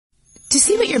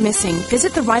see what you're missing,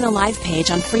 visit the Rhino Live page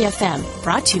on Free FM,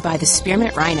 brought to you by the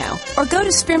Spearmint Rhino. Or go to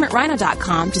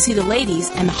SpearmintRhino.com to see the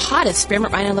ladies and the hottest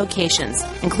Spearmint Rhino locations,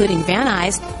 including Van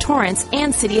Nuys, Torrance,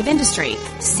 and City of Industry.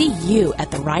 See you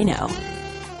at the Rhino.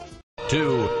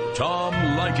 To Tom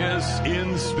Leykis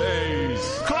in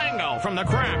space. Klingo from the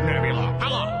Crab Nebula.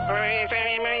 Hello.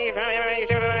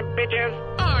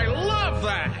 I love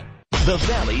that. The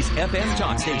Valley's FM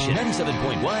talk station,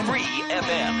 97.1 Free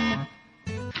FM.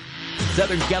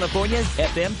 Southern California's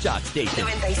FM talk station.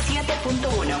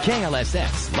 97.1.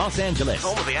 KLSX, Los Angeles.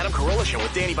 Home of the Adam Carolla Show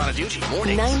with Danny Bonaducci.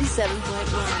 Mornings.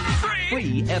 97.1.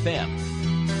 Free FM.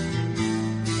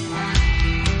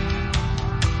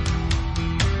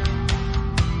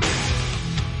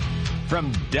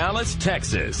 From Dallas,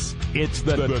 Texas, it's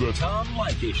the Tom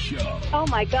Leykis Show. Oh,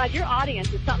 my God, your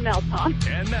audience is something else, Tom.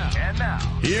 And now,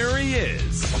 here he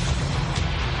is,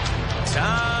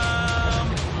 Tom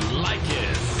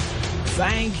Leykis.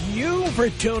 Thank you for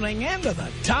tuning in to the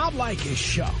Tom Leykis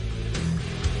Show.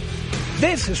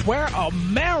 This is where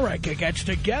America gets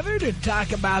together to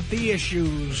talk about the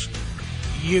issues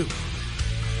you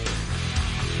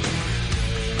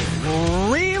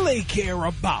really care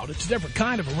about. It's a different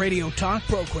kind of a radio talk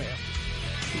program.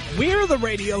 We're the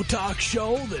radio talk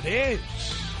show that is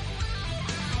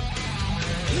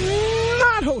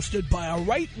not hosted by a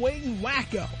right-wing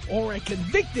wacko or a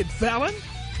convicted felon.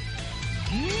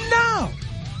 No.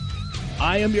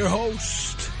 I am your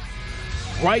host.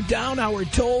 Write down our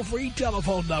toll-free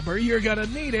telephone number. You're going to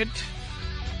need it.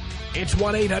 It's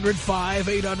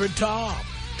 1-800-5800-TOM.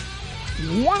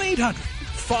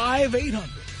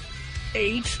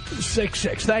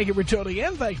 1-800-5800-866. Thank you for tuning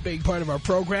in. Thanks for being part of our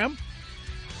program.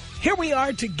 Here we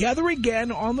are together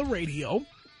again on the radio.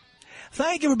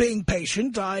 Thank you for being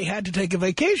patient. I had to take a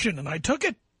vacation, and I took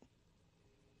it.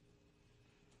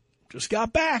 Just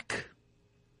got back.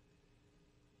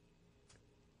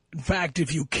 In fact,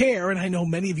 if you care, and I know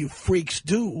many of you freaks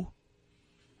do,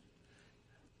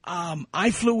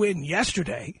 I flew in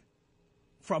yesterday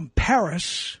from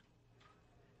Paris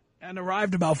and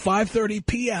arrived about 5:30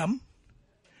 p.m.,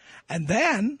 and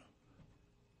then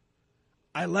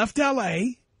I left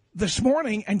L.A. this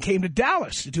morning and came to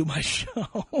Dallas to do my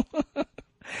show.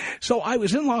 So I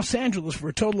was in Los Angeles for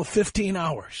a total of 15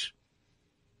 hours.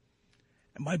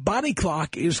 And my body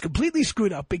clock is completely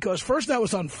screwed up because first I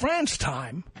was on France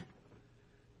time.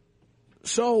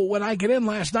 So when I get in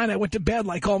last night, I went to bed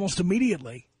like almost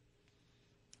immediately.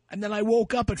 And then I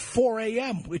woke up at 4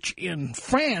 a.m., which in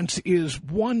France is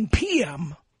 1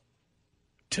 p.m.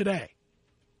 today.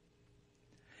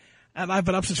 And I've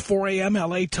been up since 4 a.m.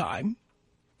 L.A. time,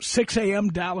 6 a.m.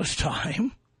 Dallas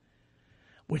time,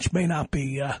 which may not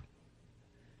be,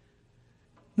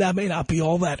 that may not be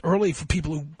all that early for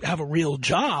people who have a real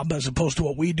job as opposed to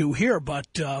what we do here, but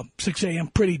 6 a.m.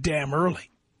 pretty damn early.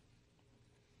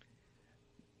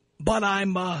 But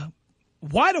I'm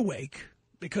wide awake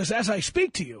because as I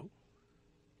speak to you,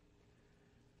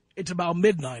 it's about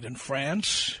midnight in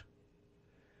France.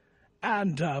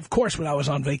 And, of course, when I was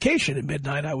on vacation at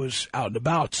midnight, I was out and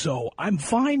about, so I'm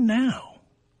fine now.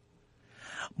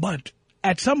 But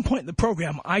at some point in the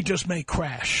program, I just may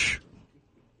crash.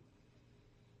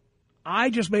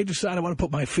 I just may decide I want to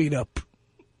put my feet up.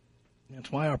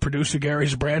 That's why our producer, Gary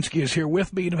Zabransky, is here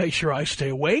with me to make sure I stay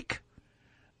awake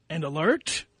and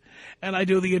alert, and I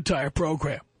do the entire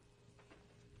program.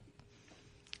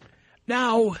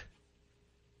 Now,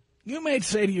 you may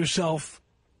say to yourself,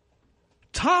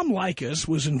 Tom Leykis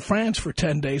was in France for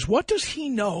 10 days. What does he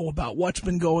know about what's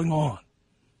been going on?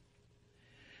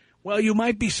 Well, you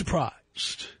might be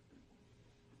surprised.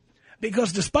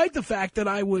 Because despite the fact that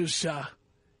I was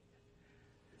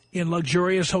in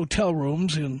luxurious hotel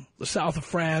rooms in the south of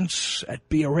France at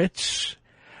Biarritz,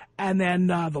 and then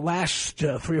the last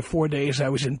 3 or 4 days I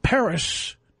was in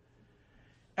Paris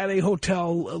at a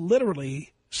hotel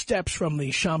literally steps from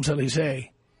the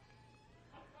Champs-Élysées.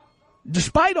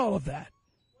 Despite all of that,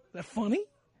 is that funny?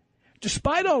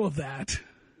 Despite all of that,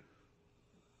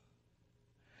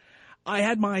 I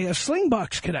had my Sling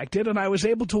box connected, and I was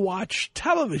able to watch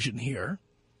television here.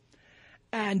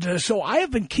 And so I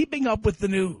have been keeping up with the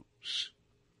news.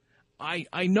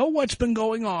 I know what's been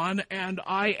going on, and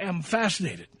I am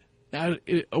fascinated. Now,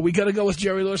 are we going to go with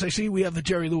Jerry Lewis? I see we have the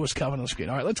Jerry Lewis comment on the screen.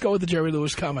 All right, let's go with the Jerry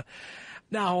Lewis comment.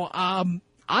 Now,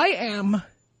 I am,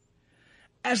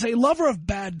 as a lover of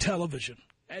bad television,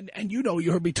 and you know,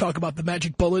 you heard me talk about the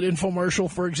Magic Bullet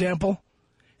infomercial, for example.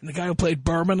 And the guy who played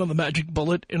Berman on the Magic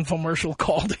Bullet infomercial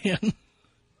called in.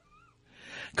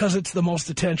 Because it's the most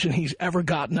attention he's ever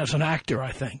gotten as an actor,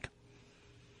 I think.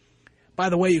 By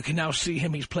the way, you can now see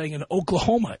him. He's playing in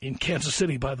Oklahoma, in Kansas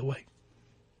City, by the way.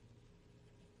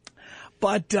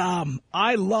 But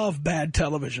I love bad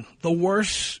television. The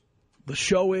worse the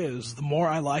show is, the more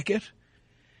I like it.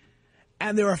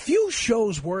 And there are few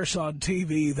shows worse on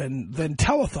TV than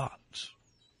telethons.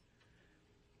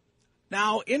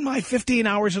 Now, in my 15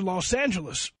 hours in Los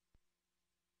Angeles,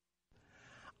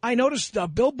 I noticed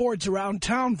billboards around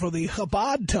town for the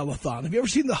Chabad Telethon. Have you ever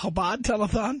seen the Chabad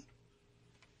Telethon?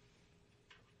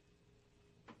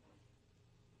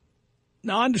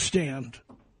 Now, understand,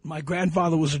 my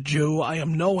grandfather was a Jew. I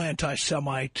am no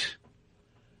anti-Semite.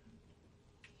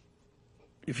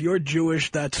 If you're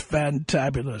Jewish, that's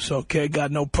fantabulous, okay? Got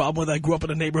no problem with that. I grew up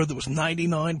in a neighborhood that was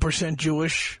 99%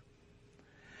 Jewish.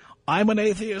 I'm an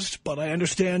atheist, but I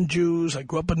understand Jews. I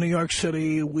grew up in New York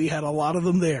City. We had a lot of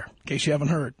them there, in case you haven't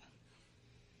heard.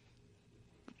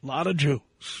 A lot of Jews.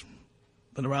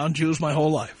 Been around Jews my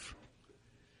whole life.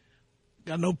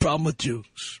 Got no problem with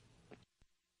Jews.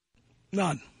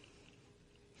 None.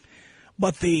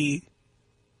 But and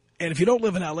if you don't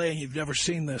live in L.A. and you've never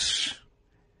seen this,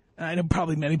 and I know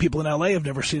probably many people in L.A. have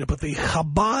never seen it, but the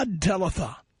Chabad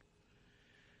Telethon,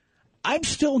 I'm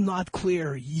still not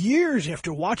clear, years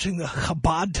after watching the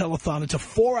Chabad Telethon. It's a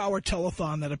 4-hour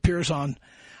telethon that appears on,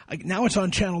 now it's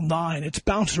on Channel 9. It's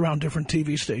bounced around different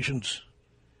TV stations.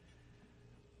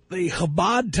 The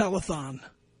Chabad Telethon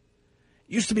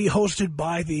used to be hosted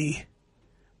by the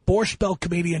Borscht Belt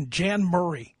comedian Jan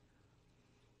Murray,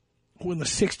 who in the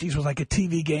 60s was like a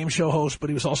TV game show host, but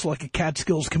he was also like a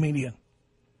Catskills comedian.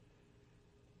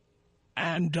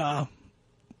 And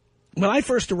when I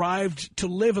first arrived to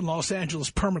live in Los Angeles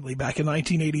permanently back in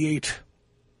 1988,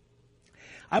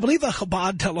 I believe the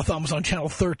Chabad Telethon was on Channel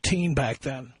 13 back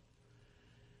then.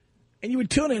 And you would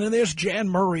tune in, and there's Jan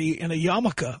Murray in a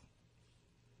yarmulke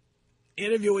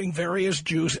interviewing various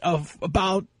Jews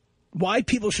about why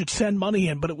people should send money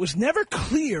in. But it was never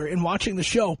clear in watching the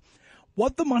show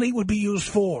what the money would be used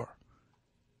for.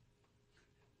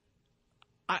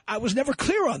 I was never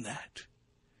clear on that.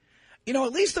 You know,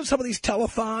 at least on some of these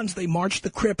telethons, they march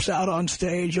the Crips out on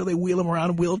stage, or they wheel them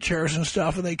around in wheelchairs and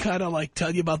stuff, and they kind of like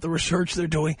tell you about the research they're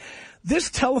doing.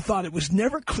 This telethon, it was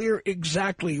never clear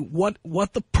exactly what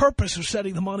the purpose of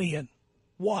sending the money in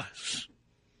was.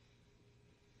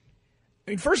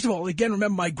 I mean, first of all, again,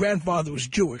 remember my grandfather was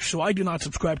Jewish, so I do not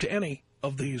subscribe to any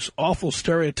of these awful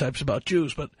stereotypes about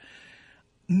Jews, but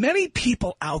many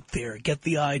people out there get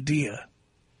the idea,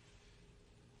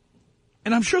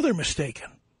 and I'm sure they're mistaken,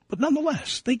 but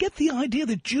nonetheless, they get the idea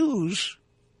that Jews,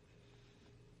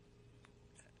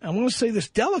 I want to say this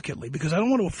delicately because I don't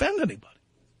want to offend anybody,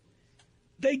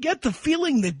 they get the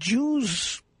feeling that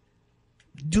Jews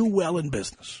do well in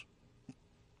business.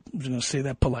 I'm just going to say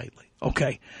that politely,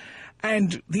 okay?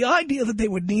 And the idea that they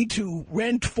would need to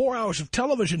rent 4 hours of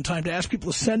television time to ask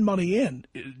people to send money in,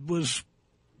 it was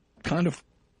kind of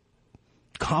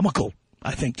comical,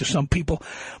 I think, to some people.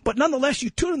 But nonetheless, you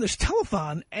tune in this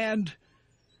telethon, and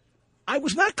I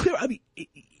was not clear. I mean,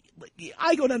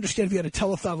 I don't understand if you had a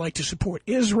telethon like to support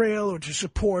Israel or to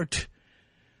support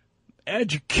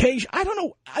education. I don't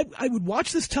know. I would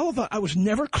watch this telethon. I was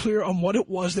never clear on what it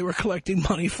was they were collecting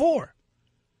money for.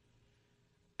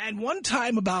 And one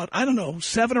time about, I don't know,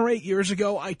 7 or 8 years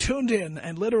ago, I tuned in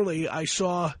and literally I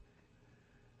saw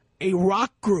a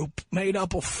rock group made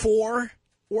up of 4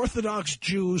 Orthodox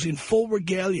Jews in full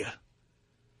regalia.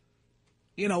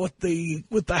 You know, with the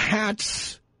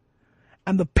hats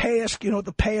and the payas, you know what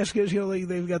the payas is? You know,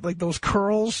 they've got like those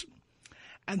curls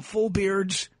and full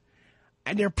beards.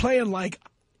 And they're playing like,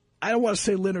 I don't want to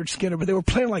say Lynyrd Skynyrd, but they were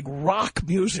playing like rock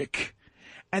music.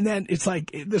 And then it's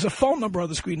like, there's a phone number on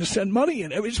the screen to send money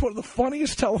in. I mean, it's one of the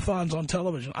funniest telethons on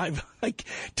television.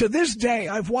 To this day,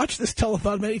 I've watched this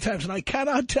telethon many times, and I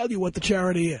cannot tell you what the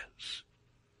charity is.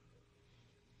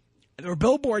 And there are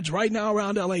billboards right now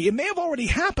around L.A. It may have already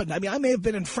happened. I mean, I may have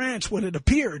been in France when it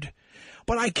appeared,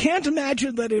 but I can't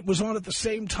imagine that it was on at the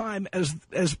same time as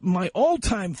my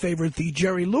all-time favorite, the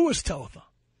Jerry Lewis telethon.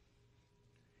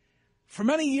 For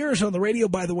many years on the radio,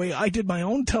 by the way, I did my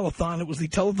own telethon. It was the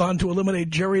telethon to eliminate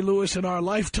Jerry Lewis in our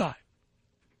lifetime.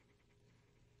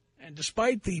 And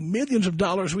despite the millions of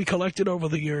dollars we collected over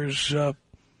the years,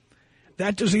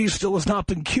 that disease still has not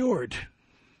been cured.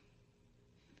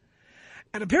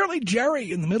 And apparently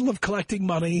Jerry, in the middle of collecting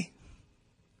money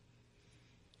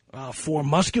for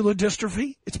muscular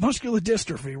dystrophy, it's muscular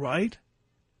dystrophy, right?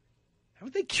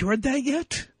 Haven't they cured that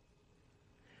yet?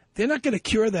 They're not going to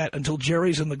cure that until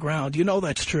Jerry's in the ground. You know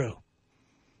that's true.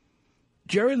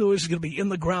 Jerry Lewis is going to be in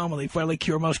the ground when they finally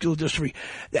cure muscular dystrophy.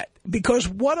 Because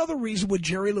what other reason would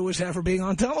Jerry Lewis have for being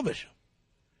on television?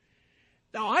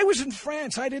 Now, I was in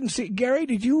France. I didn't see. Gary,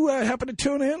 did you happen to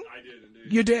tune in? I did,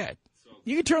 indeed. You did? So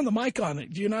You can turn the mic on.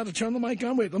 Do you know how to turn the mic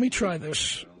on? Wait, let me try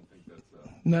this.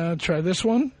 No, try this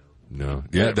one. No.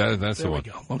 Yeah, that's the one.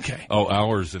 There we go. Okay. Oh,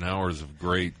 hours and hours of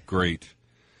great,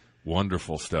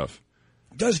 wonderful stuff.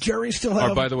 Does Jerry still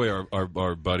have... By the way,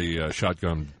 our buddy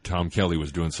Shotgun Tom Kelly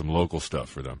was doing some local stuff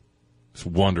for them. It's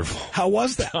wonderful. How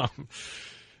was that?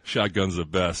 Shotgun's the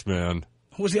best, man.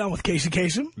 Was he on with Casey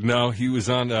Kasem? No, he was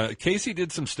on... Casey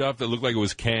did some stuff that looked like it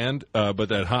was canned, but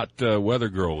that hot weather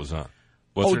girl was on.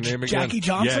 What's her name again? Jackie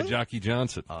Johnson? Yeah, Jackie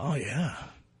Johnson. Oh, yeah.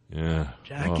 Yeah.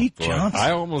 Jackie Johnson.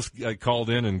 I almost called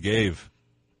in and gave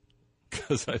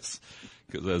because I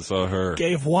saw her.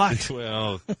 Gave what?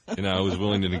 Well, I was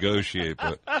willing to negotiate,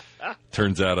 but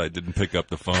turns out I didn't pick up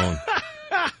the phone.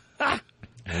 I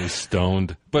was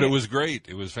stoned. But it was great.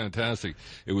 It was fantastic.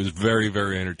 It was very,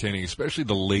 very entertaining, especially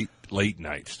the late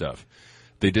night stuff.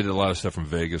 They did a lot of stuff from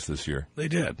Vegas this year. They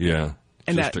did? Yeah.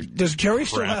 And does Jerry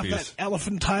still have that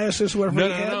elephantiasis, whatever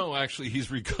he had? No, actually, he's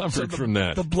recovered from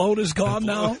that. The bloat is gone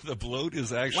now? The bloat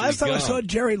is actually Last time gone. I saw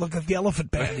Jerry look at the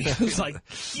elephant band, he was like,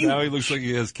 huge. Now he looks like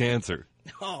he has cancer.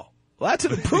 Oh, well, that's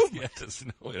an improvement. Yes,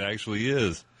 no, it actually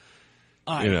is.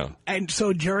 And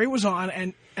so Jerry was on,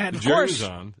 and of Jerry course, was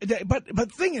on. But the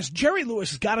thing is, Jerry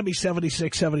Lewis has got to be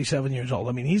 76, 77 years old.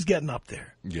 I mean, he's getting up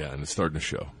there. Yeah, and it's starting to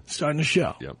show. Starting to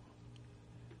show. Yep.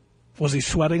 Was he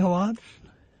sweating a lot?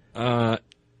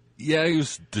 Yeah, he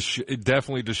was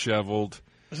definitely disheveled.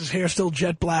 Was his hair still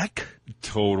jet black?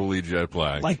 Totally jet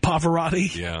black. Like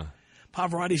Pavarotti? Yeah.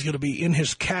 Pavarotti's going to be in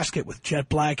his casket with jet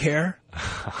black hair,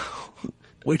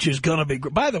 which is going to be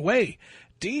great. By the way,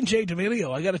 Dean J.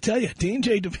 D'Amelio, I got to tell you, Dean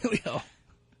J. D'Amelio.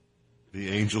 The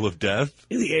Angel of Death?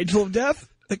 The Angel of Death,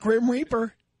 the Grim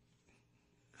Reaper.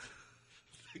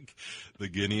 The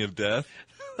Guinea of Death?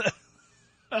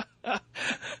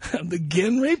 The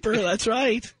Gin Reaper, that's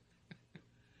right.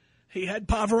 He had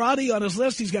Pavarotti on his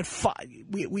list. He's got 5.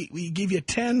 We give you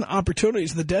 10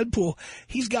 opportunities in the Deadpool.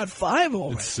 He's got 5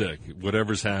 already. It's sick.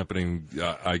 Whatever's happening,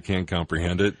 I can't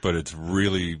comprehend it, but it's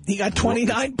really... He got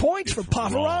 29 points for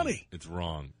Pavarotti. Wrong. It's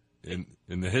wrong.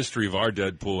 In the history of our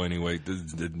Deadpool, anyway,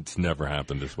 it's never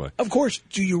happened this way. Of course,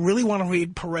 do you really want to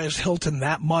read Perez Hilton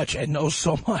that much and know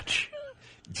so much?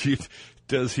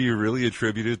 Does he really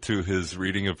attribute it to his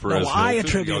reading of Perez Hilton? I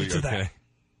attribute it to that.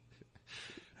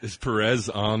 Is Perez he's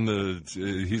on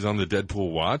the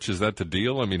Deadpool watch? Is that the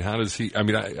deal? I mean, how does he, I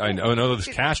know this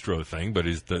Castro thing, but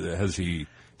has he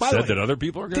said that other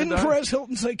people are going to die? Didn't Perez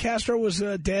Hilton say Castro was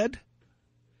dead?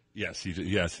 Yes,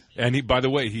 yes. And by the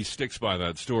way, he sticks by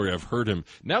that story. I've heard him.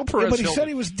 Now Perez but he Hilton, said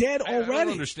he was dead already. I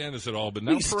don't understand this at all, but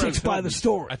now he sticks by the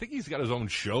story. I think he's got his own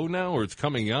show now, or it's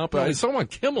coming up. I saw him on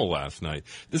Kimmel last night.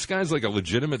 This guy's like a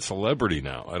legitimate celebrity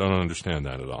now. I don't understand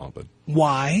that at all. But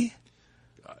why?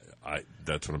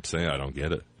 That's what I'm saying. I don't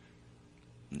get it.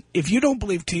 If you don't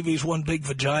believe TV's one big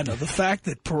vagina, the fact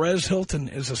that Perez Hilton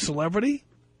is a celebrity,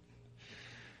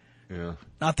 yeah,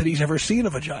 not that he's ever seen a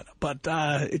vagina, but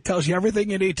it tells you everything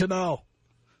you need to know.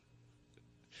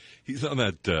 He's on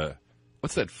that,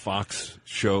 what's that Fox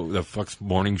show, the Fox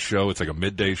morning show? It's like a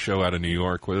midday show out of New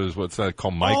York. What's that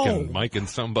called? Mike and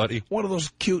somebody? One of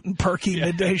those cute and perky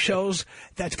midday shows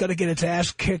that's going to get its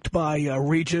ass kicked by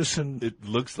Regis and it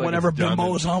looks like whatever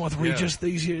bimbo is on with Regis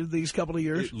these couple of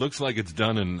years. It looks like it's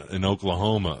done in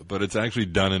Oklahoma, but it's actually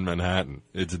done in Manhattan.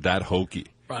 It's that hokey.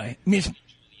 Right.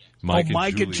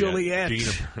 Mike and Juliet. Dean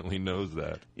apparently knows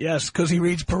that. Yes, because he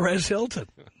reads Perez Hilton.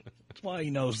 That's why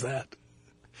he knows that.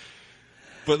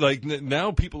 But like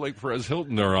now, people like Perez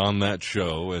Hilton are on that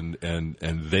show, and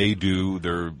they do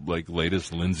their like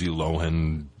latest Lindsay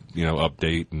Lohan,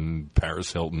 update and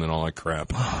Paris Hilton and all that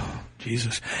crap. Oh,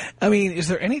 Jesus! I mean, is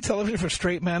there any television for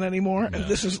straight men anymore? No.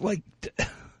 This is like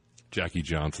Jackie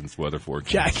Johnson's weather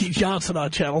forecast. Jackie Johnson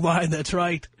on Channel 9. That's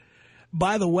right.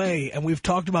 By the way, and we've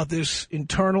talked about this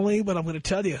internally, but I'm going to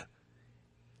tell you.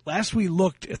 Last we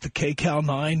looked at the KCAL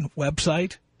 9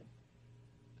 website.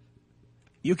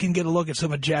 You can get a look at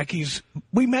some of Jackie's...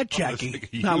 We met Jackie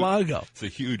not long ago. It's a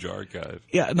huge archive.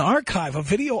 Yeah, an archive, a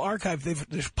video archive.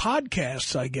 There's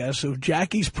podcasts, I guess, of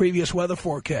Jackie's previous weather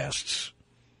forecasts.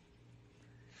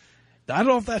 I don't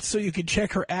know if that's so you can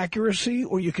check her accuracy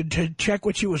or you can check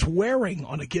what she was wearing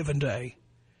on a given day.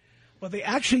 But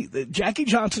Jackie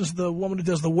Johnson's the woman who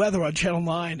does the weather on Channel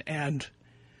 9, and,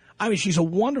 I mean, she's a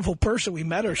wonderful person. We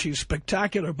met her. She's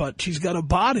spectacular, but she's got a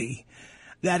body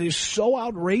that is so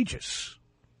outrageous.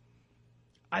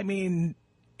 I mean,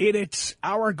 in its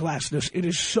hourglassness, it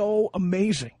is so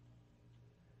amazing.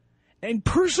 In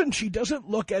person, she doesn't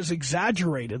look as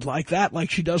exaggerated like that, like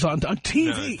she does on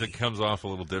TV. No, it comes off a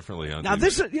little differently on now, TV.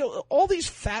 this is, all these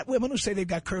fat women who say they've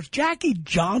got curves. Jackie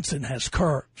Johnson has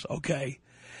curves, okay?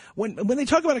 when they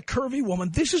talk about a curvy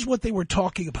woman, this is what they were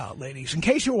talking about, ladies. In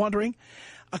case you're wondering,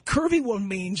 a curvy woman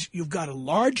means you've got a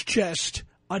large chest,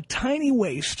 a tiny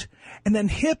waist, and then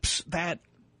hips that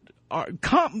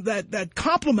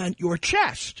complement your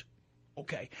chest.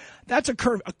 Okay, that's a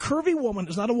curve. A curvy woman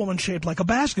is not a woman shaped like a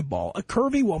basketball. A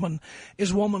curvy woman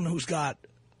is a woman who's got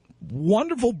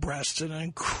wonderful breasts and an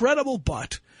incredible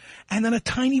butt and then a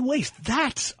tiny waist.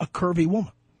 That's a curvy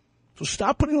woman. So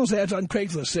stop putting those ads on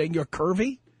Craigslist saying you're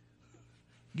curvy.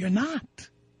 You're not.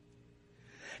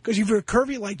 Because if you're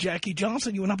curvy like Jackie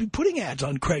Johnson, you would not be putting ads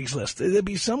on Craigslist. There'd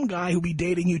be some guy who'd be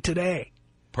dating you today.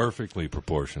 Perfectly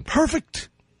proportioned. Perfect.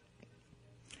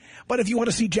 But if you want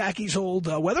to see Jackie's old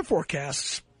weather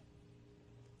forecasts,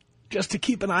 just to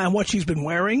keep an eye on what she's been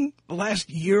wearing the last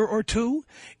year or two,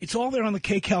 it's all there on the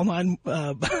KCAL9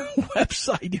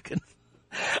 website. You can,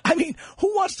 I mean,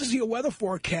 who wants to see a weather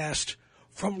forecast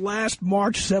from last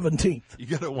March 17th? You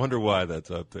got to wonder why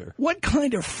that's up there. What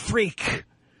kind of freak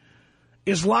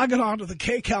is logging on to the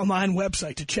KCAL9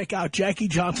 website to check out Jackie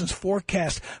Johnson's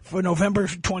forecast for November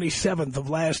 27th of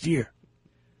last year?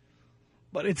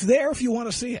 But it's there if you want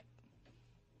to see it.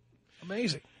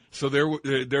 Amazing. So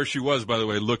there she was, by the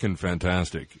way, looking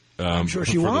fantastic. I'm sure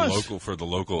she was. For the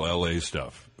local L.A.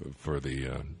 stuff, for the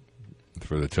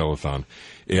telethon,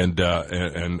 and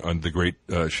on the great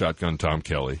shotgun Tom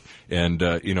Kelly, and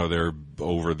they're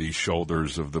over the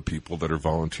shoulders of the people that are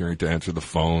volunteering to answer the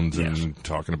phones and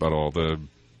talking about all the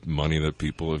money that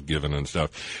people have given and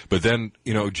stuff. But then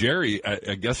Jerry,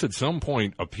 I guess at some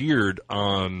point appeared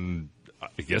on,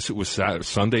 I guess it was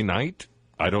Sunday night.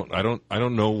 I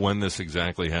don't know when this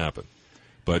exactly happened,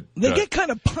 but they get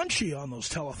kind of punchy on those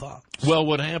telethons. Well,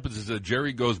 what happens is that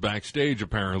Jerry goes backstage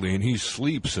apparently, and he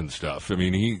sleeps and stuff. I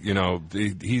mean,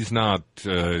 he's not.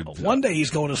 One day he's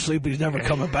going to sleep, but he's never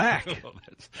coming back.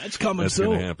 That's coming soon. That's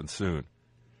going to happen soon.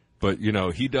 But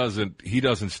he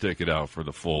doesn't stick it out for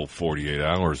the full 48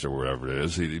 hours or whatever it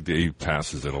is. He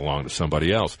passes it along to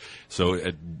somebody else. So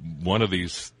at one of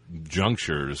these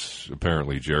junctures,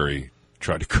 apparently Jerry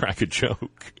tried to crack a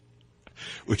joke,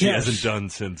 which he hasn't done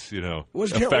since,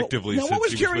 effectively since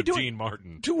he was with Dean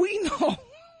Martin. Do we know?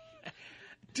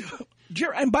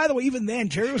 Jerry, and by the way, even then,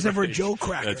 Jerry was never a joke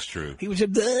cracker. That's true. He was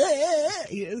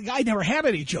the guy never had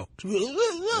any jokes.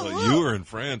 Well, you were in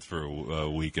France for a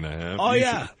week and a half. Oh,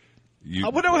 yeah. I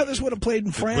wonder how this would have played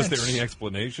in France. Was there any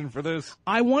explanation for this?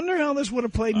 I wonder how this would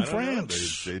have played in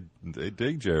France. They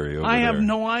dig Jerry over there. I have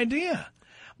no idea.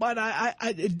 But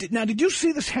now, did you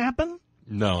see this happen?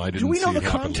 No, I didn't. Do we know see the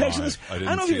context of this? I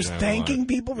don't know if he was thanking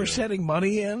people for sending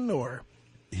money in, or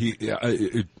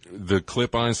the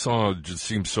clip I saw just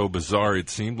seemed so bizarre. It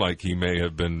seemed like he may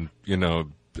have been,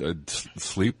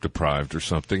 sleep deprived or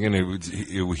something, and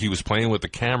he was playing with the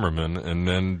cameraman, and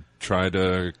then tried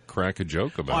to crack a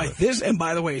joke about it. This, and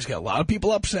by the way, he's got a lot of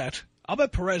people upset. I'll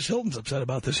bet Perez Hilton's upset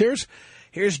about this.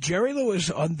 Here's Jerry Lewis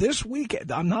on this weekend.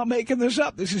 I'm not making this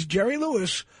up. This is Jerry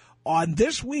Lewis on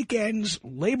this weekend's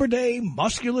Labor Day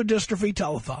Muscular Dystrophy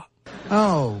Telethon.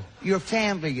 Oh, your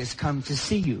family has come to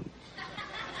see you.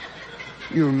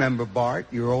 You remember Bart,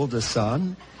 your oldest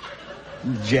son,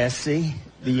 Jesse,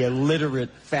 the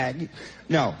illiterate fag.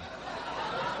 No.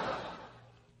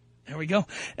 There we go.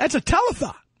 That's a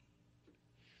telethon.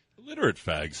 Illiterate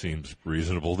fag seems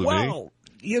reasonable to me.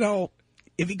 Well,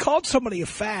 if he called somebody a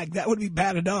fag, that would be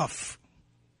bad enough.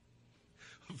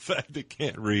 A fag that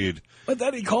can't read. But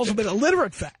then he calls him an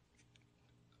illiterate fag.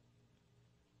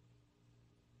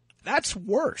 That's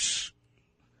worse.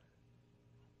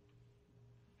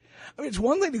 I mean, it's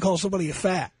one thing to call somebody a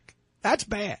fag. That's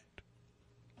bad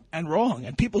and wrong,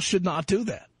 and people should not do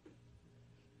that.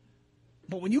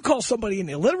 But when you call somebody an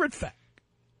illiterate fag...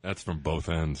 That's from both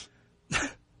ends.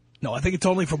 No, I think it's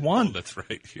only from one. Oh, that's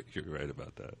right. You're right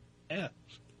about that. Yes.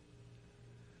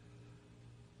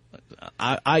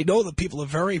 I know that people are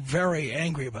very, very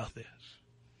angry about this.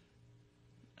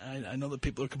 I know that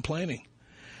people are complaining.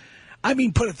 I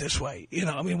mean, put it this way.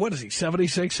 What is he,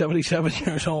 76, 77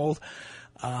 years old?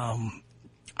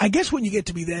 I guess when you get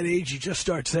to be that age, you just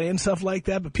start saying stuff like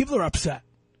that, but people are upset.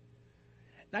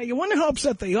 Now, you wonder how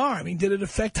upset they are. I mean, did it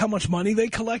affect how much money they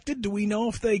collected? Do we know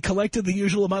if they collected the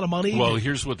usual amount of money? Well,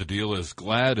 here's what the deal is.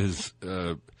 GLAAD is...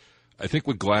 I think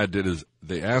what GLAAD did is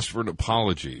they asked for an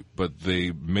apology, but they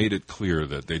made it clear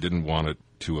that they didn't want it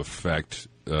to affect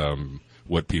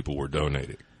what people were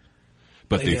donating.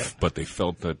 But they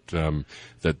felt that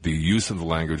that the use of the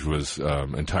language was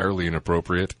entirely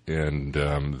inappropriate, and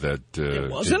that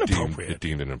it was inappropriate. It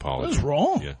deemed an apology. It was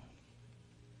wrong. Yeah,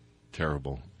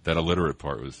 terrible. That illiterate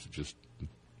part was just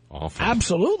awful.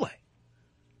 Absolutely.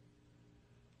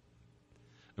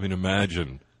 I mean,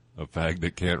 imagine a fag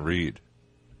that can't read.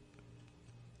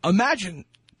 Imagine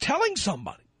telling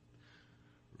somebody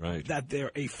right. that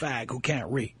they're a fag who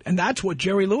can't read. And that's what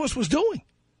Jerry Lewis was doing.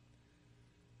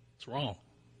 It's wrong.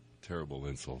 Terrible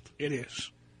insult. It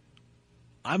is.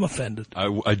 I'm offended.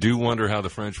 I do wonder how the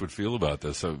French would feel about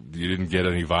this. So you didn't get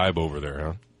any vibe over there,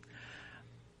 huh?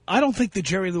 I don't think the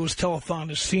Jerry Lewis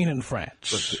telethon is seen in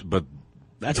France. But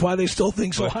that's why they still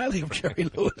think so highly of Jerry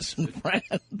Lewis in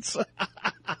France.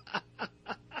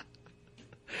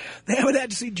 They haven't had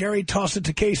to see Jerry toss it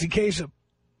to Casey Kasem.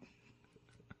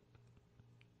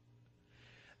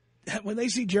 When they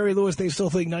see Jerry Lewis, they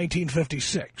still think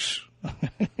 1956.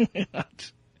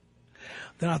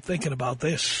 They're not thinking about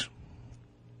this.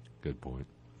 Good point.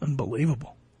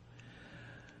 Unbelievable.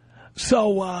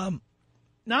 So,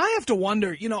 now I have to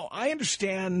wonder, I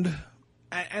understand,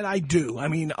 and I do. I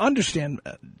mean, understand,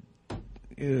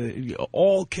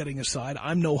 all kidding aside,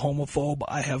 I'm no homophobe.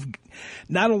 I have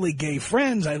not only gay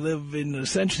friends, I live in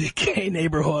essentially a gay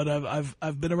neighborhood.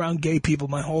 I've been around gay people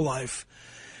my whole life.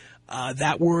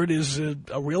 That word is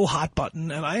a real hot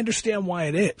button, and I understand why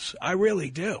it is. I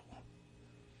really do.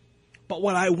 But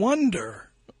what I wonder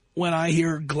when I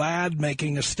hear GLAAD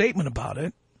making a statement about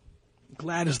it,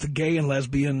 GLAAD is the Gay and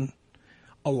Lesbian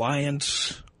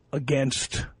Alliance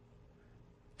Against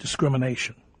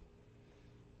Discrimination.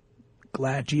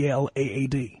 GLAAD,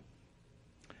 G-L-A-A-D.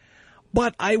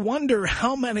 But I wonder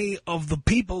how many of the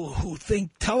people who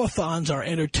think telethons are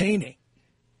entertaining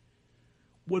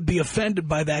would be offended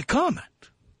by that comment.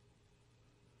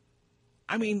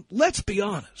 I mean, let's be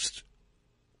honest.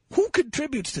 Who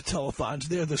contributes to telethons?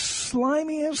 They're the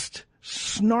slimiest,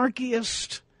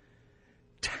 snarkiest,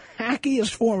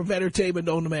 tackiest form of entertainment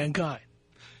known to mankind.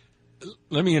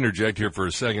 Let me interject here for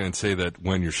a second and say that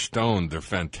when you're stoned, they're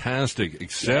fantastic,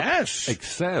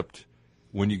 except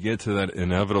when you get to that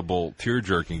inevitable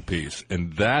tear-jerking piece,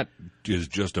 and that is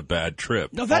just a bad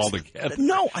trip altogether.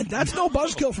 No, that's no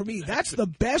buzzkill for me. That's the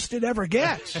best it ever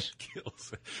gets.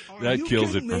 That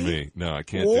kills it for me. No, I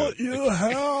can't do it. What you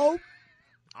hell?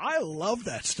 I love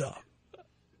that stuff.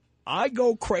 I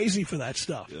go crazy for that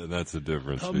stuff. Yeah, that's the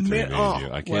difference between me and you.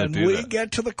 I can't do that. When we that.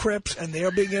 get to the Crips and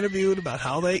they're being interviewed about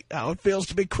how it feels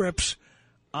to be Crips,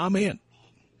 I'm in.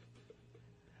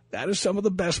 That is some of the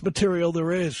best material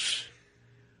there is.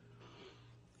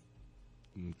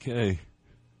 Okay.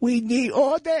 We need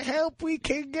all the help we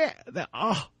can get.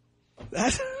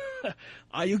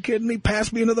 Are you kidding me?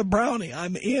 Pass me another brownie.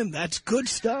 I'm in. That's good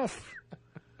stuff.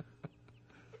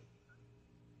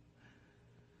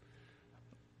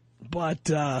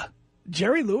 But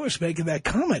Jerry Lewis making that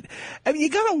comment, I mean, you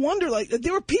got to wonder,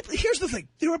 there are people, here's the thing,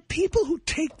 there are people who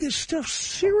take this stuff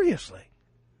seriously.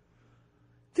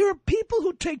 There are people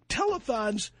who take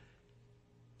telethons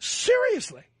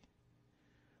seriously.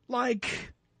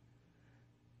 Like,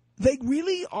 they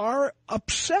really are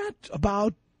upset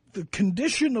about the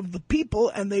condition of the people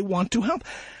and they want to help.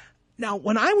 Now,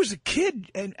 when I was a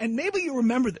kid, and maybe you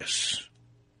remember this,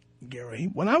 Gary,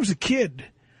 when I was a kid,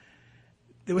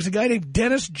 there was a guy named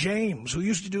Dennis James who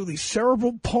used to do the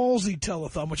cerebral palsy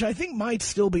telethon, which I think might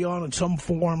still be on in some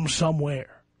form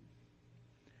somewhere.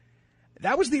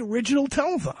 That was the original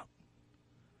telethon.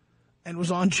 And it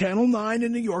was on Channel 9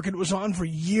 in New York, and it was on for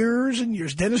years and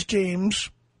years. Dennis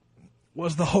James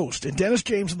was the host. And Dennis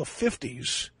James in the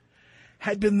 50s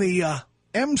had been the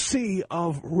MC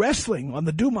of wrestling on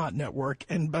the Dumont Network.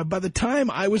 And by the time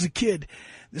I was a kid,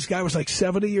 this guy was like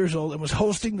 70 years old and was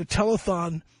hosting the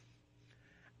telethon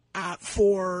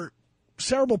for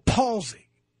cerebral palsy.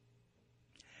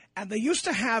 And they used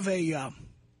to have a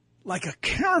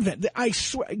caravan. I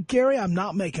swear, Gary, I'm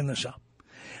not making this up.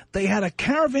 They had a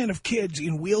caravan of kids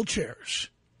in wheelchairs.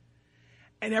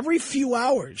 And every few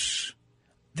hours,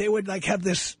 they would have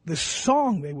this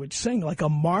song they would sing, like a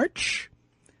march.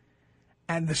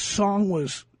 And the song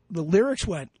was, the lyrics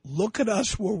went, "Look at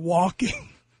us, we're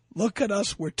walking. Look at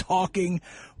us, we're talking.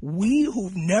 We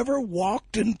who've never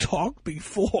walked and talked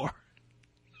before."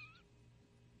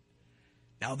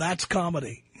 Now that's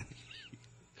comedy.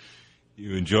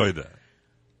 You enjoyed that?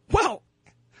 Well,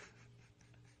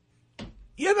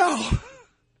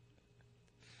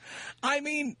 I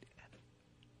mean,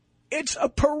 it's a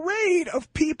parade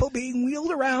of people being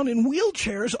wheeled around in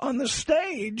wheelchairs on the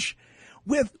stage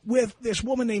with this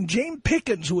woman named Jane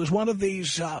Pickens, who was one of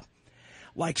these,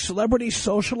 celebrity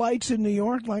socialites in New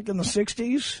York, like in the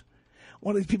 60s.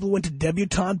 One of these people who went to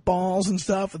debutante balls and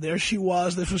stuff, and there she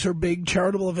was. This was her big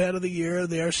charitable event of the year.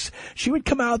 She would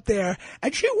come out there,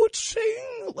 and she would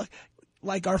sing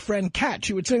like our friend Kat.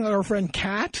 She would sing like our friend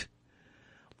Kat.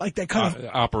 Like that kind of...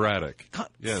 operatic.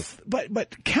 Yes.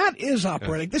 But Kat is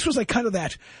operatic. Yes. This was like kind of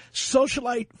that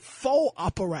socialite faux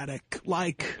operatic,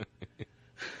 like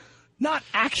Not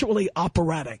actually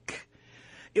operatic.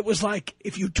 It was like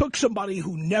if you took somebody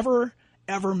who never,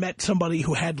 ever met somebody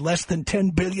who had less than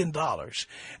 $10 billion,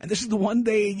 and this is the one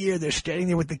day a year they're standing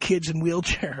there with the kids in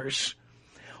wheelchairs.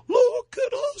 Look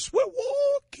at us, we're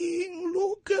walking.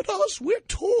 Look at us, we're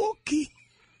talking.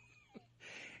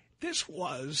 This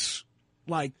was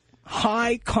like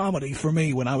high comedy for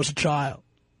me when I was a child.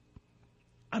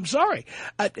 I'm sorry.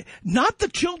 Not the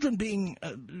children being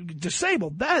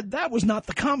disabled. That was not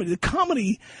the comedy. The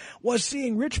comedy was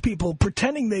seeing rich people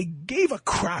pretending they gave a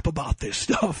crap about this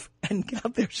stuff and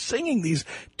out there singing these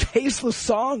tasteless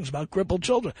songs about crippled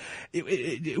children.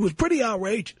 It was pretty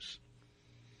outrageous.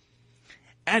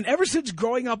 And ever since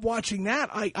growing up watching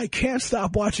that, I can't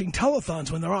stop watching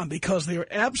telethons when they're on because they are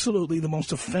absolutely the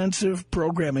most offensive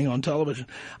programming on television.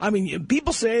 I mean,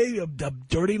 people say the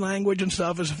dirty language and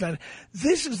stuff is offensive.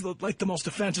 This is like the most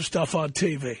offensive stuff on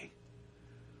TV.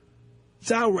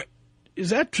 It's outrageous. Is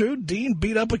that true? Dean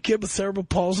beat up a kid with cerebral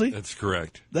palsy? That's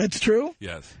correct. That's true?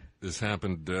 Yes. This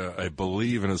happened, I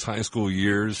believe, in his high school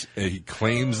years. He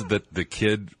claims that the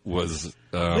kid was...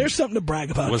 There's something to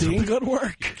brag about, Dean. Good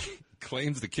work.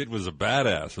 Claims the kid was a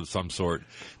badass of some sort,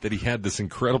 that he had this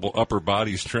incredible upper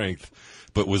body strength,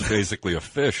 but was basically a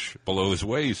fish below his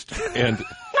waist. And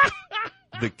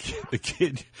the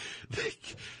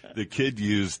kid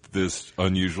used this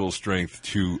unusual strength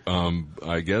to,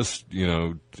 I guess,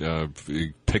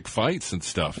 pick fights and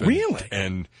stuff. Really?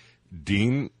 And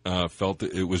Dean felt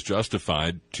that it was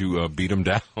justified to beat him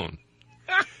down.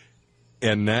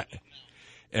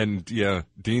 And yeah,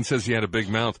 Dean says he had a big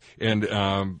mouth. And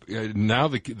now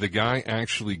the guy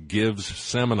actually gives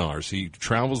seminars. He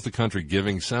travels the country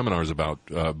giving seminars about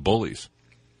bullies.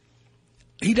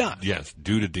 He does? Yes,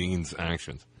 due to Dean's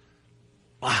actions.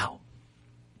 Wow.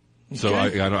 So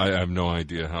Okay. I have no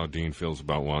idea how Dean feels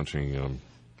about watching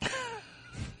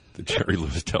the Jerry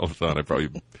Lewis telethon. It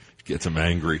probably gets him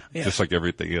angry, just like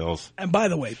everything else. And by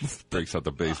the way... breaks out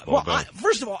the baseball bat.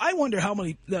 First of all, I wonder how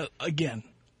many... again...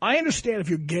 I understand if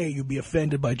you're gay, you'd be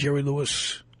offended by Jerry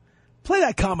Lewis. Play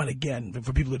that comment again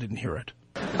for people who didn't hear it.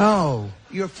 Oh,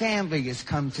 your family has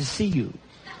come to see you.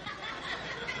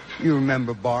 You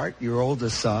remember Bart, your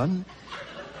oldest son,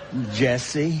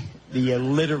 Jesse, the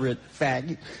illiterate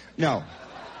fag. No.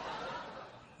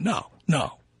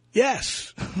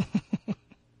 Yes.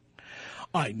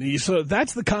 All right, so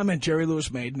that's the comment Jerry Lewis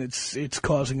made, and it's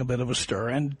causing a bit of a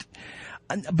stir.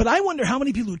 But I wonder how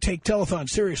many people who take telethon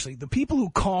seriously, the people who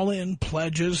call in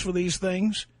pledges for these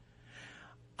things,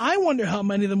 I wonder how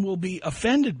many of them will be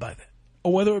offended by that,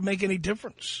 or whether it would make any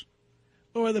difference,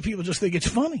 or whether people just think it's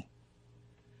funny.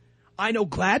 I know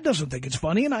Glad doesn't think it's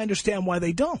funny, and I understand why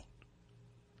they don't.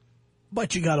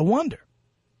 But you got to wonder.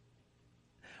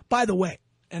 By the way,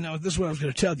 and now this is what I was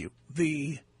going to tell you,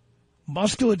 the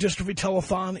muscular dystrophy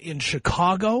telethon in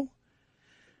Chicago,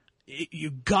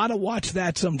 you got to watch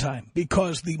that sometime,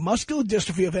 because the muscular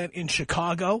dystrophy event in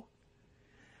Chicago,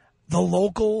 the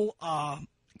local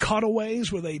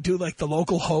cutaways where they do like the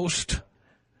local host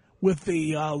with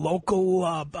the local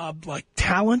like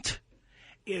talent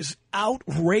is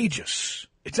outrageous.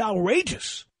 It's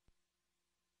outrageous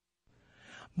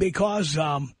because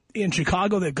in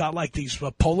Chicago they've got like these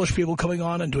Polish people coming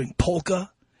on and doing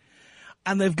polka,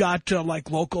 and they've got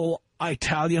like local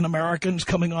Italian Americans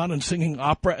coming on and singing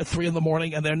opera at 3 in the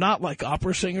morning, and they're not like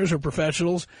opera singers or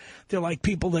professionals. They're like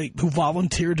people who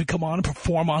volunteered to come on and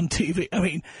perform on TV. I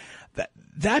mean,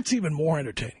 that's even more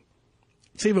entertaining.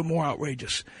 It's even more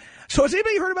outrageous. So has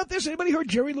anybody heard about this? Anybody heard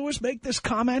Jerry Lewis make this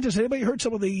comment? Has anybody heard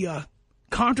some of the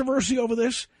controversy over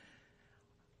this?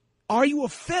 Are you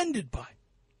offended by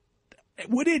it?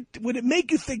 Would it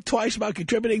make you think twice about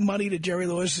contributing money to Jerry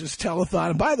Lewis's telethon?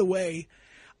 And by the way,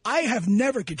 I have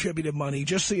never contributed money,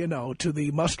 just so you know, to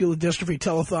the muscular dystrophy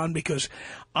telethon, because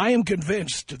I am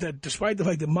convinced that despite the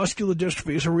fact that muscular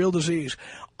dystrophy is a real disease,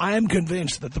 I am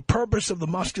convinced that the purpose of the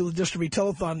muscular dystrophy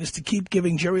telethon is to keep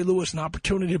giving Jerry Lewis an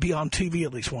opportunity to be on TV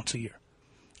at least once a year.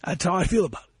 That's how I feel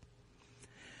about it.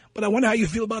 But I wonder how you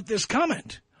feel about this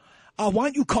comment. Why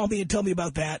don't you call me and tell me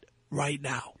about that right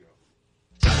now?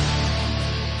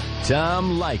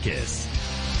 Tom Leykis.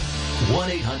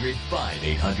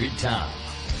 1-800-5800-TOM.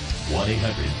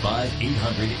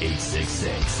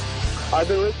 1-800-5800-866. I've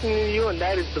been listening to you, and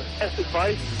that is the best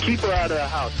advice. Keep her out of the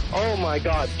house. Oh, my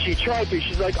God. She tried to.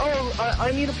 She's like,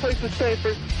 I need a place to stay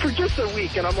for just a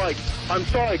week. And I'm like, I'm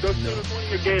sorry. Go stay with one of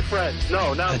your gay friends.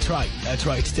 No, not. That's right. That's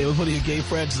right. Stay with one of your gay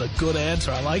friends is a good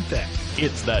answer. I like that.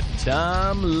 It's the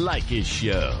Tom Leykis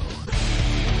Show.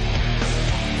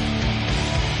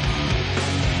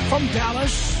 From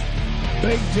Dallas,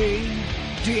 Big D,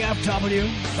 DFW,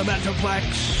 the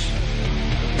Metroplex,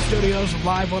 studios of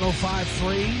Live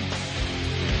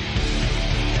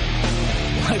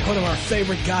 105.3. Like one of our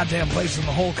favorite goddamn places in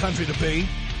the whole country to be.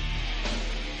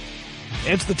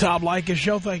 It's the Tom Leykis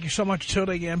Show. Thank you so much for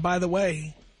tuning in. By the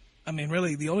way, I mean,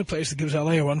 really, the only place that gives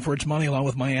L.A. a run for its money along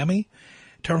with Miami,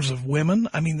 in terms of women,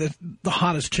 I mean, the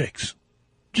hottest chicks.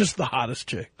 Just the hottest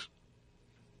chicks.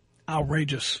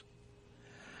 Outrageous.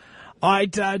 All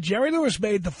right, Jerry Lewis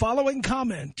made the following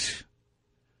comment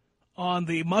on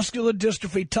the muscular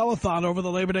dystrophy telethon over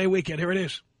the Labor Day weekend. Here it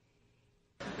is.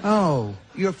 Oh,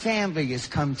 your family has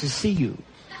come to see you.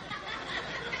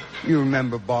 You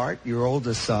remember Bart, your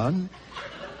oldest son,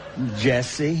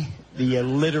 Jesse, the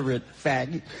illiterate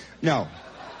faggot. No.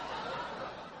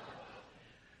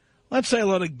 Let's say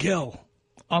hello to Gil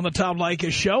on the Tom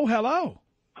Leykis Show. Hello.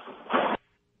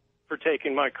 For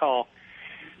taking my call.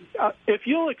 If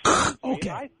you'll excuse okay.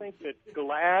 me, I think that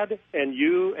Glad and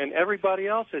you and everybody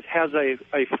else has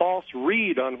a false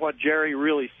read on what Jerry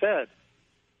really said.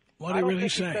 What did he really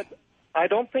say? I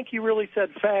don't think he really said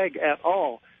fag at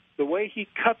all. The way he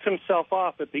cuts himself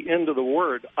off at the end of the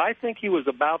word, I think he was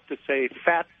about to say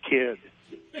fat kid.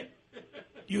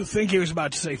 You think he was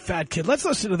about to say fat kid? Let's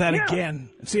listen to that again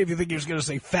and see if you think he was going to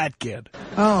say fat kid.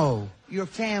 Oh, your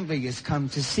family has come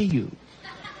to see you.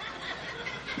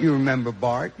 You remember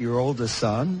Bart, your oldest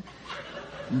son,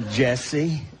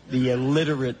 Jesse, the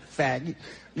illiterate faggot.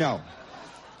 No.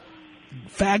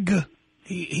 Fag.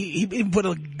 He put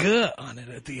a g on it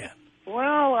at the end.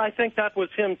 Well, I think that was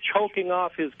him choking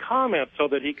off his comment so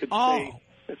that he could say,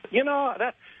 you know,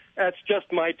 that's just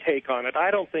my take on it.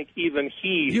 I don't think even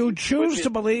he... You choose to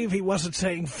believe he wasn't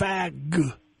saying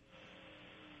fag.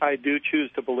 I do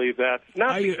choose to believe that.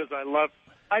 Not because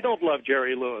I don't love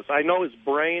Jerry Lewis. I know his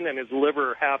brain and his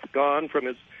liver are half gone from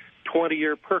his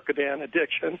 20-year Percodan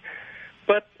addiction.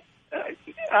 But,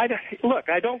 look,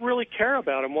 I don't really care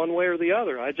about him one way or the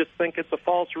other. I just think it's a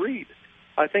false read.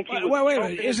 I think he was... Wait a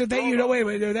minute. Is it that you don't...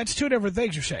 Wait, that's two different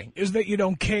things you're saying. Is that you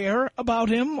don't care about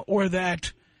him or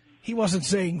that he wasn't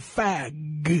saying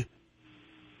fag?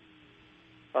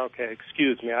 Okay,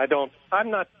 excuse me.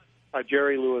 I'm not a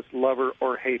Jerry Lewis lover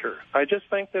or hater. I just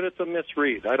think that it's a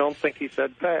misread. I don't think he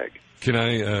said fag. Can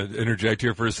I interject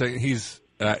here for a second? He's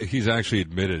actually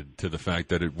admitted to the fact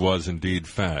that it was indeed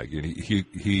fag, and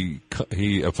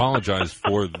he apologized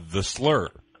for the slur.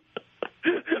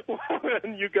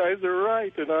 And you guys are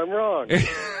right, and I'm wrong.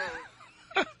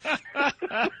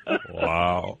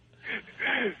 Wow.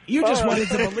 You just wanted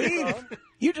to believe.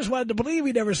 You just wanted to believe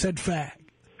he never said fag.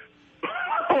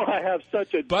 Oh, I have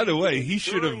such a... By the way, he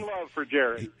should have... love for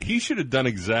Jerry. He should have done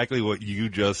exactly what you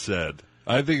just said.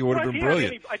 I think it would have been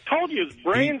brilliant. I told you his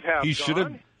brain's half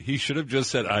gone. He should have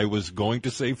just said, I was going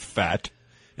to say fat,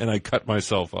 and I cut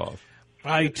myself off.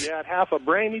 Right. If he had half a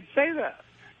brain, he'd say that.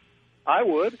 I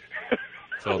would.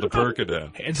 It's all the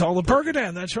Percodan. It's all the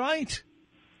Percodan, that's right.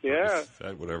 Yeah.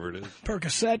 Percocet, whatever it is.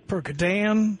 Percocet,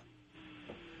 Percodan.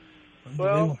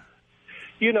 Well,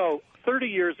 you know, 30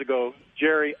 years ago,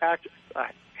 Jerry, I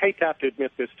hate to have to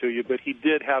admit this to you, but he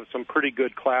did have some pretty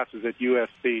good classes at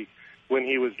USC when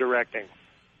he was directing.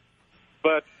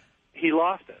 But he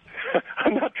lost it.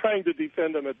 I'm not trying to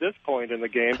defend him at this point in the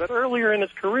game, but earlier in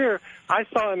his career, I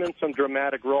saw him in some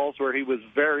dramatic roles where he was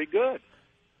very good.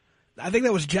 I think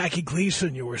that was Jackie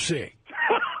Gleason you were seeing.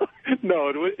 No,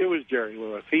 it was Jerry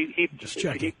Lewis. He just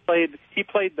checking. He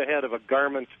played the head of a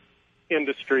garment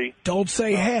industry. Don't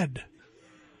say head.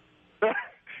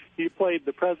 He played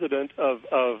the president of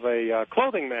a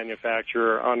clothing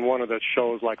manufacturer on one of the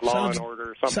shows like Law and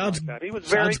Order or something like that. He was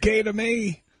sounds gay to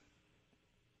me.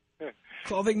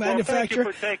 Clothing manufacturer.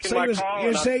 Well, thank you for taking my call.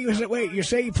 You're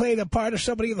saying you played a part of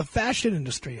somebody in the fashion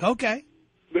industry. Okay.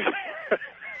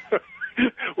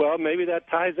 Well, maybe that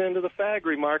ties into the fag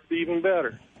remark even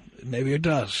better. Maybe it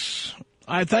does.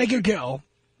 All right, thank you, Gil.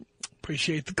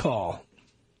 Appreciate the call.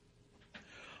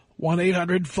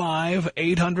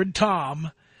 1-800-5800-TOM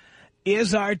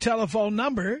is our telephone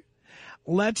number.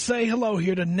 Let's say hello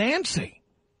here to Nancy.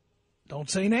 Don't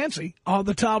say Nancy. On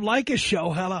the Tom Leykis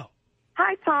Show, hello.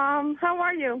 Hi, Tom. How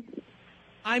are you?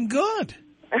 I'm good.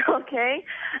 Okay.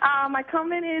 My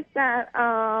comment is that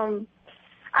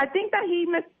I think that he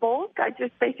misspoke. I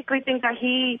just basically think that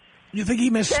he... You think he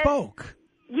misspoke?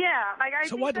 Yeah.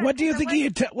 So what do you think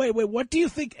he... Wait, what do you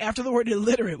think, after the word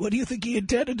illiterate, what do you think he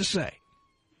intended to say?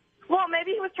 Well,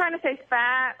 maybe he was trying to say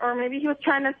fat, or maybe he was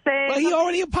trying to say... Well, he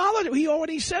already apologized. He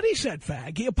already said he said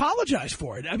fag. He apologized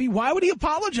for it. I mean, why would he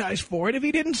apologize for it if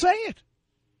he didn't say it?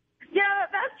 Yeah,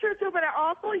 that's true, too. But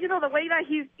also, you know, the way that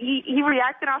he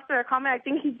reacted after the comment, I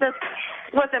think he just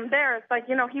was embarrassed. Like,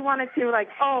 you know, he wanted to, like,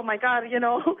 oh, my God, you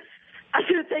know, I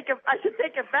should take it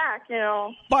back, you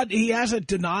know. But he hasn't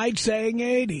denied saying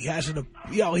it. He hasn't,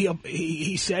 you know,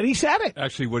 he said it.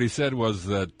 Actually, what he said was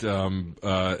that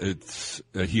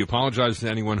he apologized to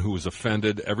anyone who was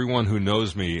offended. Everyone who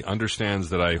knows me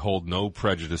understands that I hold no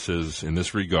prejudices in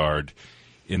this regard.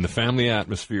 In the family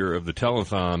atmosphere of the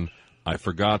telethon, I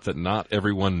forgot that not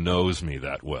everyone knows me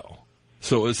that well.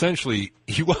 So essentially,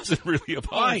 he wasn't really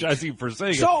apologizing for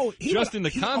saying it. Just in the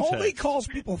context. He only calls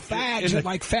people fags at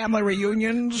like family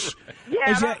reunions.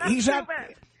 Yeah,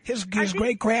 His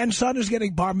great-grandson is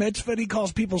getting bar mitzvah. He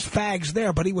calls people's fags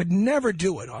there, but he would never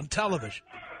do it on television.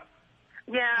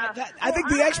 Yeah. I think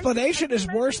the explanation is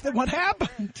worse than what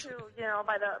happened. You know,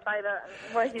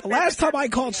 the last time I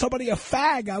called somebody a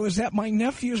fag, I was at my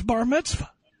nephew's bar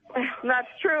mitzvah. That's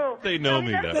true. They know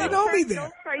me there. They know me there.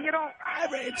 You don't.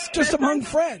 It's just among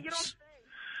friends.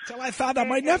 Until I found out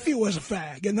my nephew was a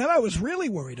fag, and then I was really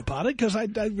worried about it because I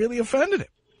really offended him.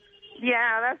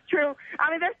 Yeah, that's true.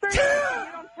 I mean, there's certain things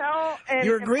you don't tell.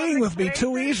 You're agreeing with me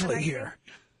too easily here.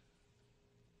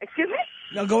 Excuse me?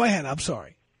 No, go ahead. I'm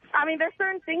sorry. I mean, there's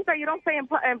certain things that you don't say in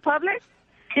public.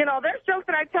 You know, there's jokes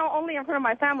that I tell only in front of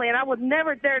my family, and I would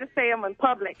never dare to say them in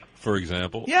public. For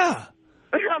example? Yeah.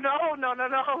 No. No,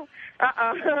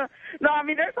 I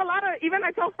mean, there's a lot of, even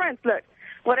I tell friends, look,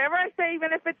 whatever I say,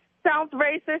 even if it sounds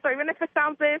racist or even if it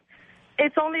sounds this,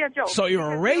 it's only a joke. So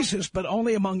you're a racist, but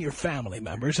only among your family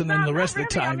members, and then the rest of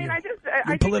the time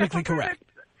you're politically correct.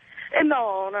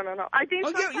 No. I think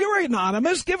you're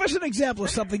anonymous. Give us an example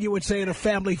of something you would say at a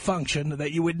family function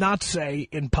that you would not say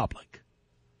in public.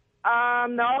 No,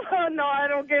 I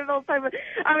don't give those type of,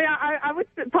 I mean, I would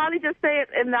probably just say it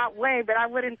in that way, but I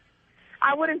wouldn't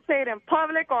say it in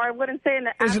public, or I wouldn't say it in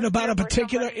the... Is it about a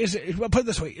particular... Put it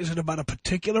this way. Is it about a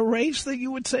particular race that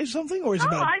you would say something, or is it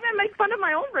about... No, I even make fun of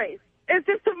my own race. It's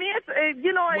just, to me,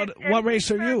 you know... What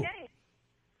race are you?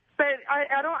 But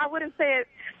I wouldn't say it...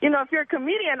 You know, if you're a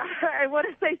comedian, I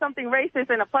wouldn't say something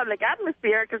racist in a public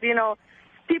atmosphere, because, you know,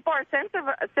 people are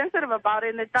sensitive about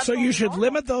it. And so you should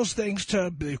limit those things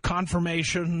to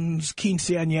confirmations,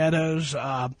 quinceañeras,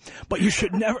 but you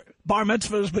should never... bar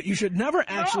mitzvahs, but you should never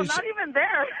actually... No, not even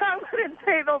there. I wouldn't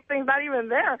say those things, not even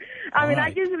there. I mean, I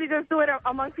usually just do it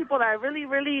among people that I really,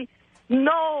 really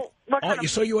know what kind of...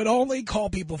 So you would only call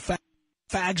people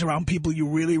fags around people you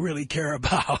really, really care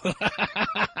about.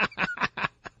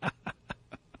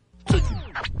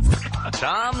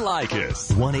 Tom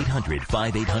Leykis.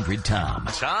 1-800-5800-TOM.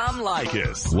 Tom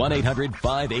Leykis.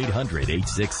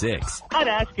 1-800-5800-866. I'd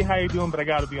ask you how you're doing, but I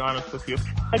got to be honest with you.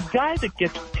 A guy that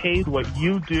gets paid what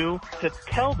you do to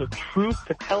tell the truth,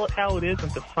 to tell it how it is,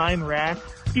 and to find rats,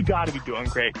 you got to be doing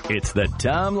great. It's the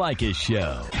Tom Leykis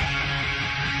Show.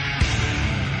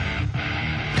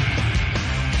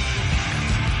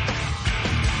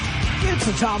 It's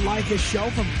the Tom Leykis Show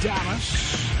from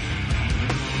Dallas.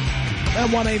 At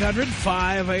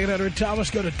 1-800-5800-TOM.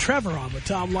 Let's go to Trevor on the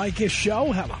Tom Leykis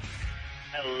Show. Hello.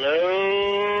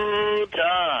 Hello,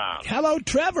 Tom. Hello,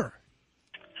 Trevor.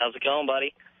 How's it going,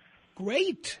 buddy?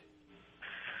 Great.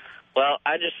 Well,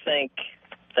 I just think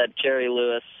that Jerry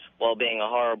Lewis, while being a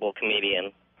horrible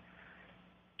comedian,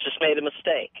 just made a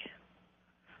mistake.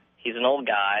 He's an old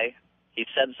guy. He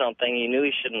said something. He knew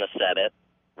he shouldn't have said it.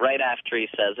 Right after he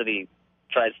says it, he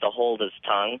tries to hold his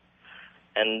tongue.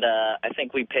 And I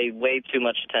think we pay way too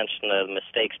much attention to the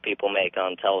mistakes people make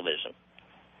on television.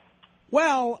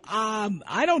 Well,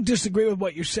 I don't disagree with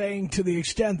what you're saying to the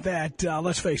extent that,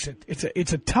 let's face it, it's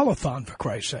a telethon, for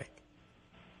Christ's sake.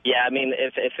 Yeah, I mean,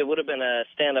 if it would have been a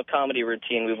stand-up comedy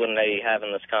routine, we wouldn't be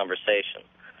having this conversation.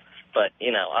 But,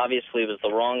 you know, obviously it was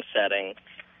the wrong setting.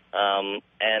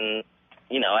 And,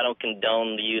 you know, I don't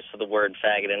condone the use of the word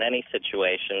faggot in any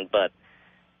situation, but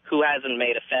who hasn't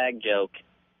made a fag joke,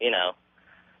 you know,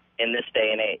 in this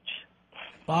day and age?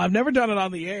 Well, I've never done it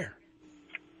on the air.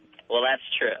 Well, that's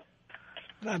true.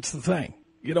 That's the thing.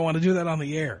 You don't want to do that on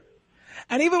the air.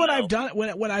 And even when I've done it,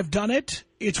 when I've done it,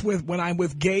 it's when I'm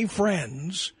with gay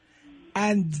friends,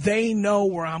 and they know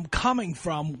where I'm coming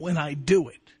from when I do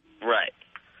it. Right.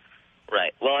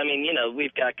 Well, I mean, you know,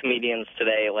 we've got comedians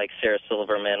today like Sarah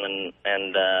Silverman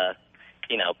and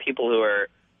you know, people who are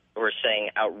saying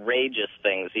outrageous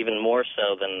things, even more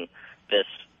so than this,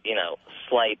 you know,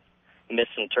 slight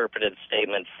misinterpreted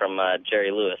statement from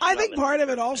Jerry Lewis. I think part of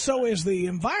it also is the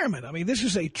environment. I mean, this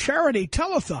is a charity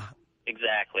telethon.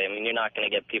 Exactly. I mean, you're not going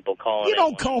to get people calling. You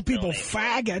don't call people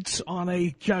faggots on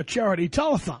a charity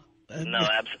telethon. No,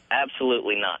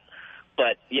 absolutely not.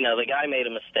 But, you know, the guy made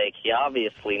a mistake. He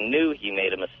obviously knew he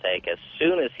made a mistake as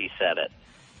soon as he said it.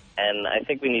 And I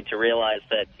think we need to realize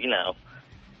that, you know,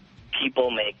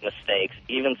 people make mistakes,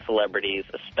 even celebrities,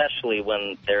 especially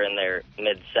when they're in their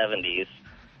mid-70s,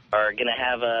 are going to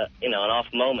have an off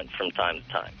moment from time to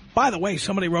time. By the way,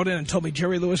 somebody wrote in and told me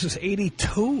Jerry Lewis is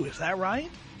 82. Is that right?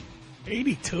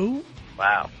 82?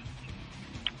 Wow.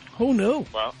 Who knew?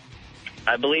 Well,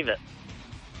 I believe it.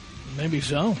 Maybe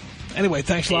so. Anyway,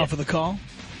 thanks a lot for the call.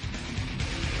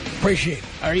 Appreciate it.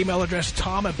 Our email address,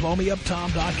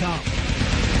 tom@blowmeuptom.com.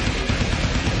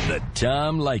 The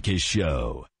Tom Leykis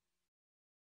Show.